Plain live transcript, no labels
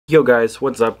Yo guys,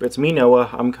 what's up? It's me, Noah.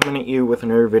 I'm coming at you with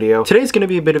another video. Today's gonna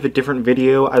be a bit of a different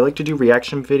video. I like to do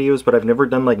reaction videos, but I've never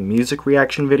done like music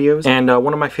reaction videos. And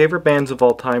one of my favorite bands of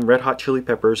all time, Red Hot Chili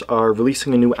Peppers, are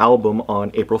releasing a new album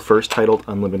on April 1st titled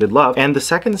Unlimited Love. And the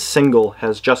second single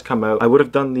has just come out. I would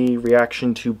have done the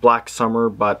reaction to Black Summer,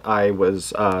 but I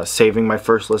was saving my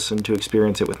first listen to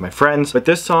experience it with my friends. But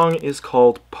this song is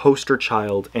called Poster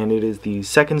Child, and it is the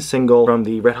second single from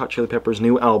the Red Hot Chili Peppers'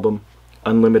 new album,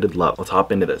 Unlimited Love. Let's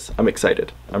hop into this. I'm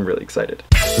excited. I'm really excited.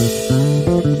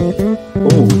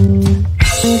 Ooh.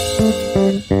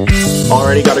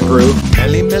 Already got a groove.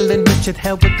 Ellie Millen, Richard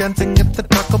Howard dancing at the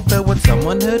Taco Bell when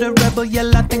someone heard a rebel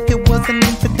yell. I think it was an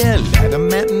infidel. Adam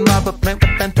Matt and Robert Plant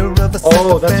with banter of a that's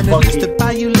funky. Used to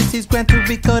buy Ulysses Grant to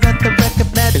record at the record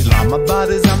plant. Islamabad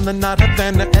is on the Not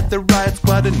Havana at the Riot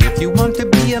Squad. And if you want to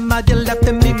be a mod, you'll have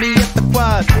to meet me at the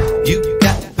quad. You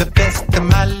got the best of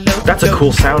my logo. That's a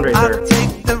cool sound right there.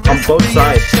 On both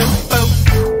sides.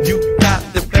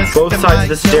 Both sides of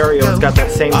the stereo, it's got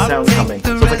that same sound coming.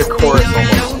 So it's like a chorus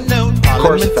almost.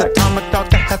 Chorus effect. Talk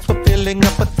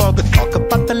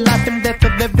about the life and death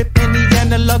of every penny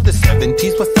analog. The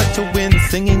 70s was such a win,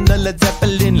 singing the Led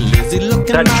Zeppelin. Lizzie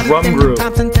looking that drum groove.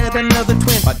 Thompson had another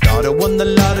twin. My daughter won the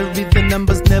lottery, the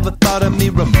numbers never thought of me.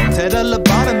 Ramones had a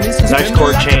lobotomy. Nice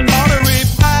chord change.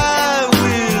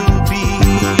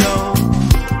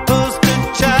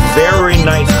 Very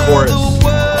nice chorus,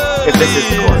 if this is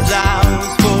the chorus.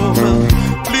 The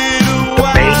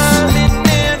bass.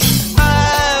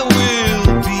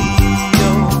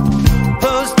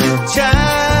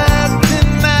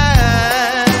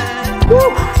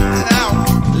 Woo.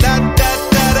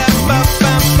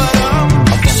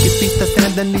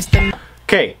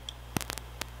 Okay,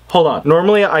 hold on.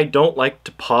 Normally I don't like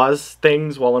to pause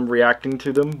things while I'm reacting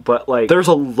to them, but like there's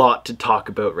a lot to talk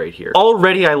about right here.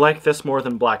 Already I like this more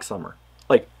than Black Summer.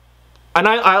 Like, and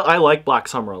I like Black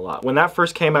Summer a lot. When that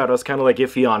first came out, I was kind of like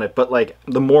iffy on it, but like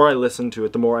the more I listened to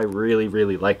it, the more I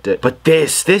really liked it. But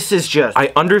this is just,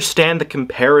 I understand the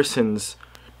comparisons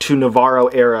to Navarro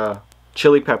era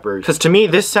Chili Peppers, because to me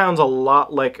this sounds a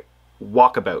lot like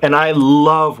Walkabout, and I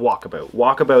love Walkabout.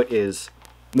 Walkabout is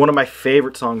one of my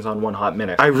favorite songs on One Hot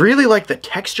Minute. I really like the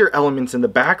texture elements in the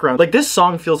background. Like, this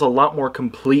song feels a lot more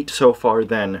complete so far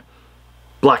than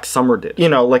Black Summer did. You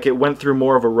know, like it went through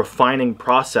more of a refining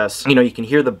process. You know, you can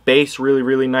hear the bass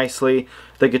really nicely.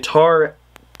 The guitar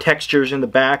textures in the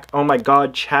back. Oh my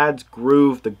god, Chad's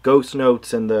groove, the ghost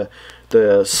notes, and the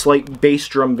slight bass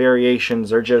drum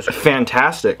variations are just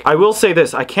fantastic. I will say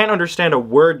this, I can't understand a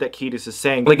word that Kiedis is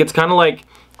saying. Like, it's kind of like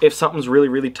if something's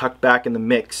really tucked back in the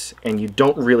mix and you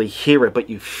don't really hear it, but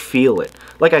you feel it.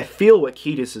 Like, I feel what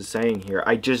Kiedis is saying here,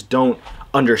 I just don't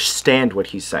understand what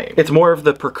he's saying. It's more of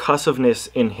the percussiveness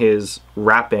in his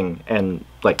rapping and,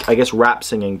 like, I guess rap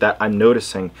singing that I'm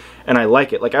noticing, and I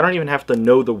like it. Like, I don't even have to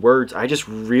know the words, I just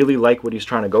really like what he's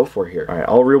trying to go for here. Alright,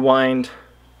 I'll rewind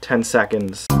 10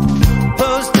 seconds.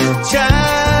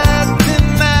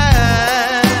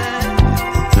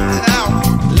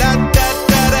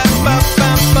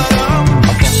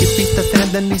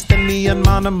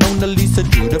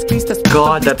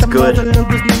 God, that's good.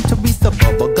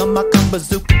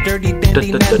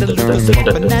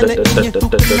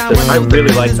 I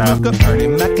really like that.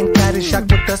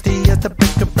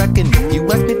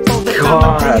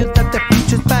 God.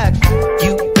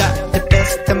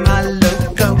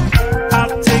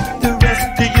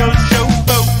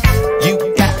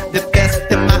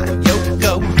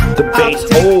 The bass.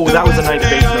 Oh, that was a nice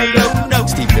bass right there.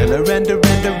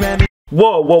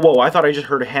 Whoa, I thought I just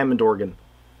heard a Hammond organ.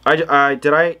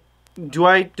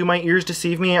 Do my ears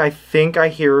deceive me? I think I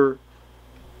hear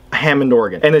a Hammond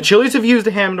organ. And the Chili's have used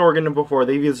a Hammond organ before.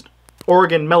 They've used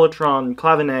organ, mellotron,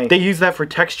 clavinet. They use that for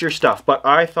texture stuff, but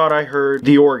I thought I heard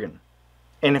the organ.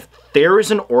 And if there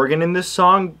is an organ in this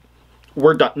song,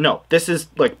 we're done. No, this is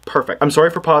like perfect. I'm sorry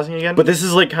for pausing again, but this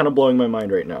is like kind of blowing my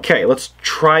mind right now. Okay, let's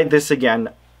try this again.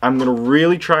 I'm gonna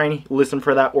really try and listen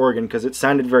for that organ because it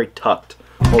sounded very tucked.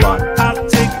 Hold on. I'll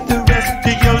take the rest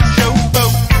of your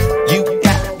showboat. You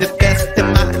got the best of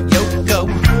my yo-go.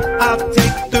 I'll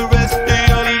take the rest of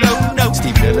your low-no.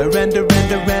 Steve Miller and a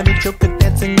Joker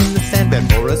dancing in the sand. Van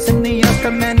Morris in the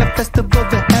Oscar Manifesto,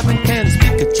 the heaven can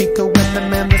speak of Chico and the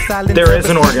man with silence. There is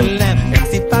an organ.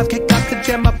 MC5 kicked off the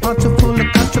jam, a poncho full of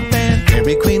contraband.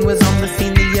 Dairy Queen was on the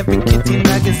scene, the Every Kitty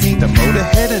magazine. The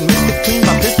Motorhead and Mr. Clean,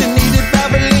 my Mr. Needed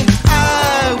Babylon.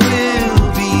 I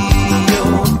will be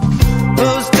your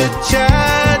poster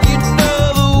child, you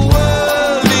know the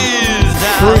world is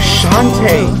out.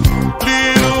 Frusciante.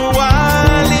 Little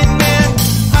wily man,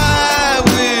 I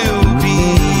will be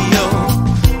your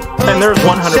And there's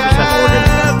 100% organ.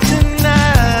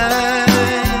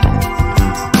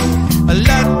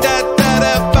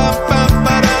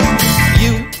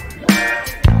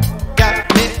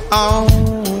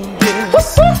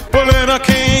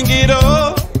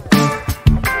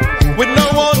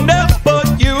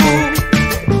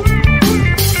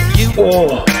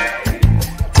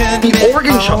 The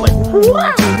organ shot, like,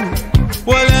 what?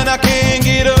 Well, then I can't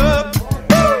get up.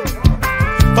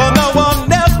 Oh, no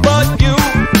one else but you.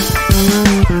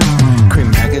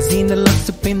 Cream magazine, the looks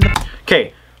up in the.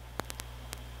 Okay.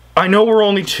 I know we're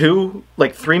only 3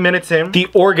 minutes in. The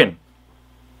organ.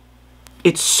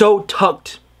 It's so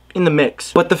tucked in the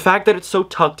mix. But the fact that it's so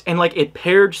tucked and like it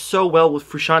paired so well with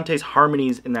Frusciante's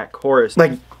harmonies in that chorus.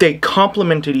 Like they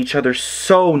complemented each other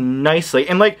so nicely.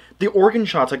 And like the organ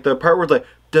shots, like the part where it's like,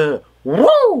 duh,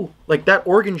 whoa! Like that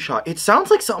organ shot, it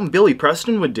sounds like something Billy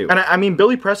Preston would do. And I mean,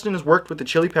 Billy Preston has worked with the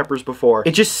Chili Peppers before.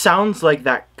 It just sounds like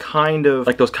that kind of,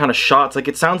 like those kind of shots. Like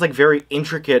it sounds like very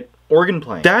intricate organ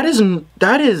playing. That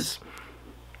is...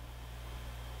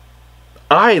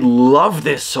 I love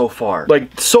this so far.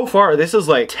 Like, so far, this is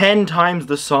like 10 times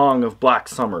the song of Black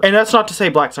Summer. And that's not to say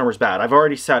Black Summer's bad. I've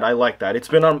already said I like that. It's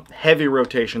been on heavy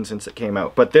rotation since it came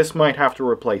out. But this might have to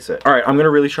replace it. Alright, I'm gonna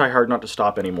really try hard not to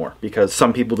stop anymore. Because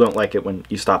some people don't like it when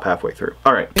you stop halfway through.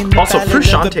 Alright. Also,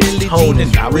 Frusciante's tone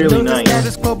is really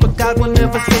nice.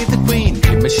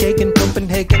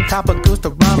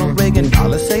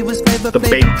 The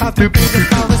bass.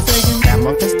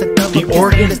 The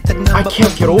organ, I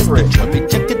can't get over it. You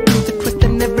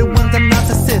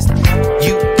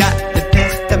got the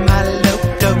best of my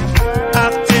loco.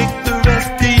 I'll take the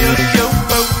rest of your show.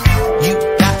 You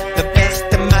got the best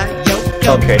of my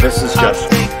yo-yo. Okay, this is just... I'll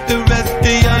take the rest of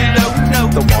your no-no.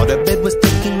 The waterbed was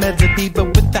taking meds of diva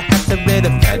with the hat that read a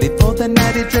fatty for the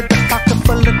night. It dread the pocket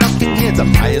full of knocking heads. A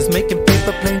fire's making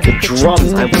paper planes. The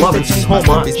drums, I love it so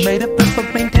much. He's made up of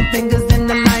paper, 10 fingers in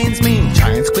the lion's mane.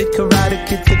 Giant squid karate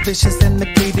kids get vicious and the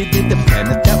kitty did the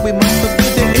planet that we must forbid.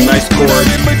 Nice chord.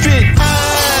 I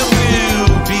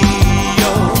will be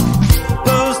your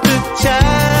poster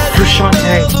child.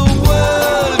 Frusciante. The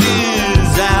world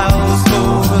is ours for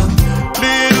a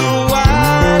little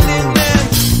while, and then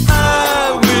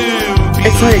I will be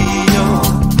It's like, your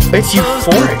it's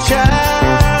euphoric.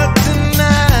 child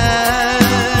tonight.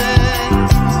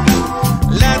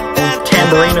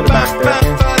 Tambourine in the back there.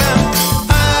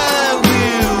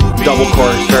 Double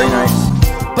chorus, very nice.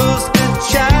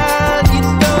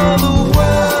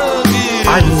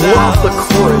 I love the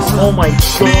chorus, oh my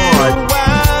god.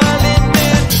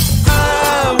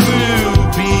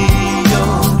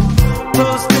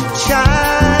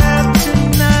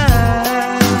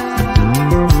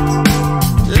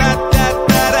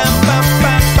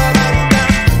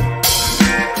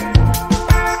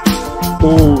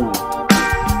 Ooh.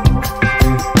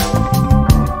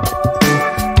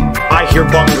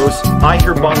 I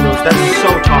hear bongos, that's so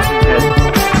Talking Head.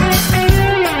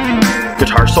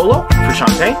 Guitar solo,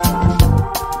 Frusciante.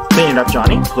 Clean it up,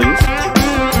 Johnny, please.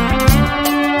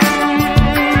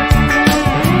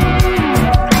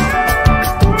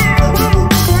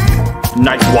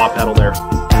 Nice wah pedal there.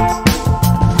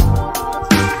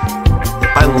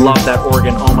 I love that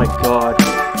organ, oh my god.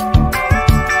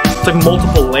 It's like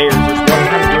multiple layers, there's one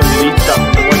kind of doing lead stuff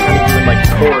and the one kind of doing like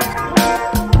chords.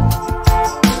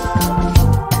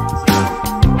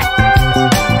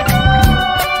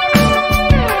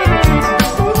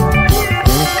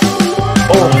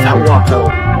 That wah pedal.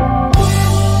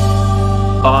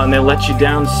 Oh, and they let you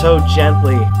down so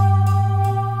gently.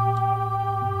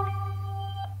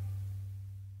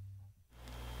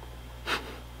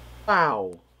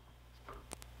 Wow.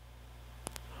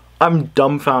 I'm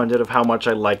dumbfounded of how much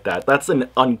I like that. That's an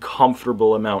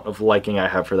uncomfortable amount of liking I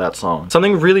have for that song.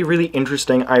 Something really, really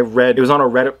interesting I read, it was on a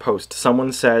Reddit post.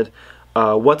 Someone said,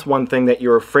 what's one thing that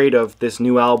you're afraid of this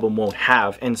new album won't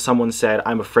have? And someone said,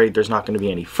 I'm afraid there's not going to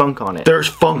be any funk on it. There's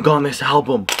funk on this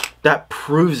album. That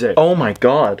proves it. Oh my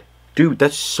god. Dude,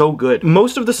 that's so good.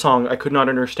 Most of the song, I could not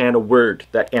understand a word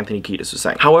that Anthony Kiedis was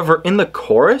saying. However, in the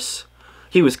chorus,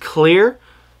 he was clear,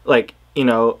 like, you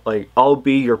know, like, I'll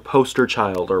be your poster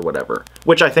child or whatever.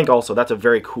 Which I think also, that's a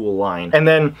very cool line. And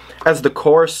then, as the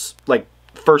chorus, like,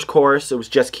 first chorus, it was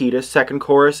just Kiedis. Second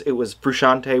chorus, it was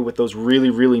Frusciante with those really,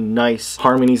 really nice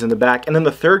harmonies in the back. And then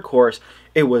the third chorus,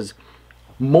 it was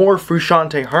more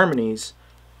Frusciante harmonies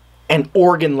and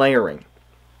organ layering.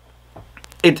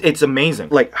 It's amazing.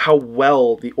 Like, how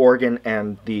well the organ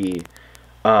and the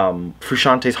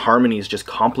Frusciante's harmonies just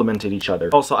complemented each other.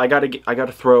 Also, I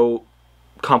gotta throw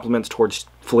compliments towards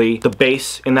Flea. The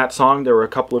bass in that song, there were a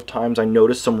couple of times I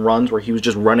noticed some runs where he was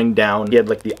just running down. He had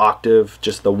like the octave,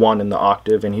 just the one in the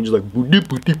octave, and he just like,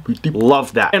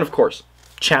 love that. And of course,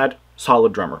 Chad,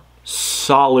 solid drummer.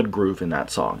 Solid groove in that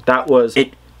song. That was,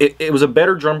 it was a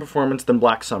better drum performance than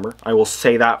Black Summer. I will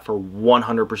say that for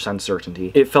 100%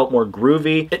 certainty. It felt more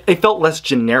groovy. It felt less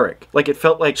generic. Like, it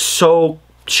felt like so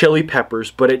Chili Peppers,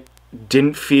 but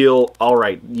didn't feel,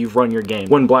 alright, you've run your game.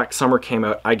 When Black Summer came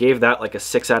out, I gave that like a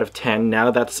 6 out of 10.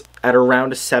 Now that's at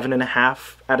around a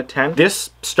 7.5 out of 10. This,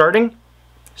 starting,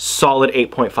 solid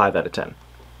 8.5 out of 10.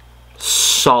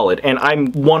 Solid. And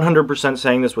I'm 100%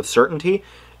 saying this with certainty.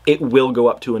 It will go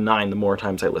up to a 9 the more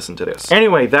times I listen to this.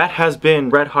 Anyway, that has been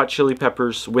Red Hot Chili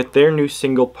Peppers with their new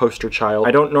single, Poster Child.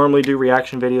 I don't normally do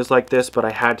reaction videos like this, but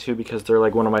I had to because they're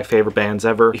like one of my favorite bands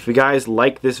ever. If you guys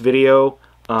like this video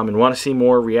and want to see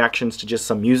more reactions to just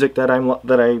some music that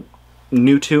I'm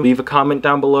new to, leave a comment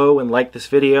down below and like this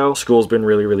video. School's been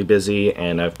really busy,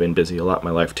 and I've been busy a lot in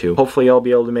my life too. Hopefully I'll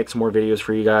be able to make some more videos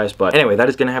for you guys, but anyway, that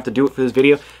is gonna have to do it for this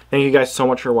video. Thank you guys so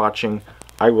much for watching.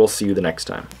 I will see you the next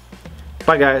time.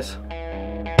 Bye guys.